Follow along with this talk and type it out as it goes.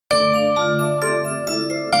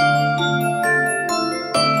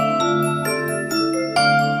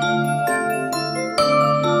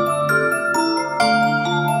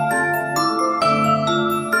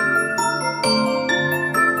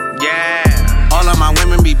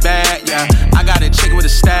women be bad, yeah. I got a chick with a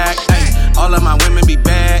stack, ayy. All of my women be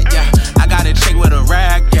bad, yeah. I got a chick with a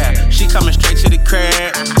rag, yeah. She coming straight to the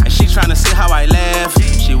crib, and she tryna see how I live.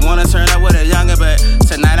 She wanna turn up with a younger, but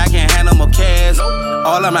tonight I can't handle more kids.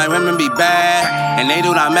 All of my women be bad, and they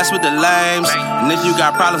do not mess with the lames. And if you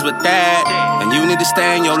got problems with that, then you need to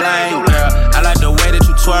stay in your lane, girl. I like the way that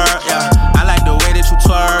you twerk, yeah. I like the way that you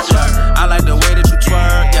twerk, yeah. I like the way that you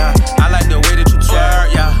twerk, yeah. I like the way that you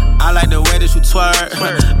twerk, yeah. I like the way that you twerk.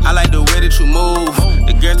 I like the way that you move.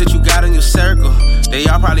 The girls that you got in your circle, they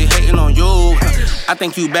all probably hating on you. I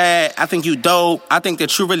think you bad, I think you dope, I think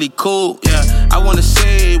that you really cool, yeah. I wanna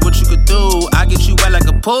see what you could do. I get you wet like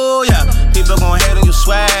a pool, yeah. People gon' hate on your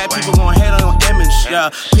swag, people gon' hate on your image, yeah.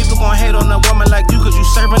 People gon' hate on a woman like you, cause you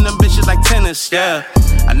serving them bitches like tennis, yeah.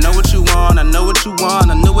 I know what you want, I know what you want,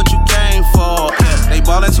 I know what you came for, yeah. They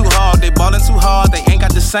ballin' too hard, they ballin' too hard, they ain't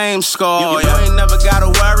got the same score, you ain't never gotta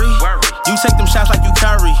worry. You take them shots like you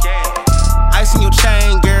Curry. Ice in your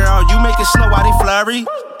chain, girl, you make it snow while they flurry.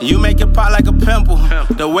 You make it pop like a pimple.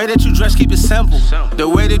 The way that you dress, keep it simple. The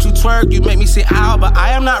way that you twerk, you make me say ow, but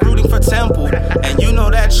I am not rooting for Temple. And you know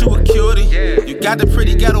that you a cutie. You got the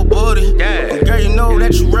pretty ghetto booty. And girl, you know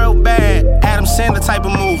that you real bad. Adam Sandler type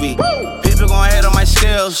of movie. People gon' hate on my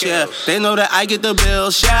skills, yeah. They know that I get the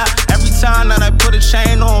bills, yeah. Every time that I put a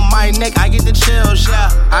chain on my neck, I get the chills, yeah.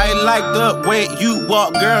 I like the way you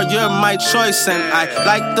walk, girl, you're my choice. And I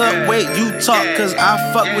like the way you talk, cause I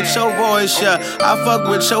fuck with your voice, yeah. I fuck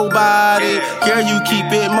with your body, girl, you keep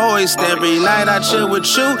it moist. Every night I chill with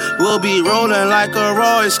you, we'll be rolling like a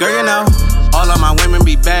Royce. Girl, you know, all of my women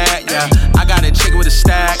be bad, yeah. I got a chick with a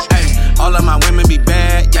stack, ayy. All of my women be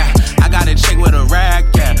bad, yeah. I got a chick with a rag,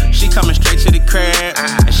 yeah. She coming straight to the crib,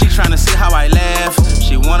 and she tryna see how I live.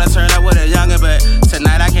 She wanna turn up with a younger, but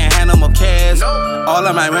tonight I can't handle more kids. All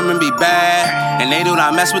of my women be bad, and they do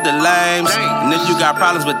not mess with the lames. And if you got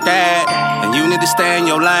problems with that, then you need to stay in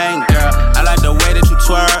your lane, girl. I like the way that you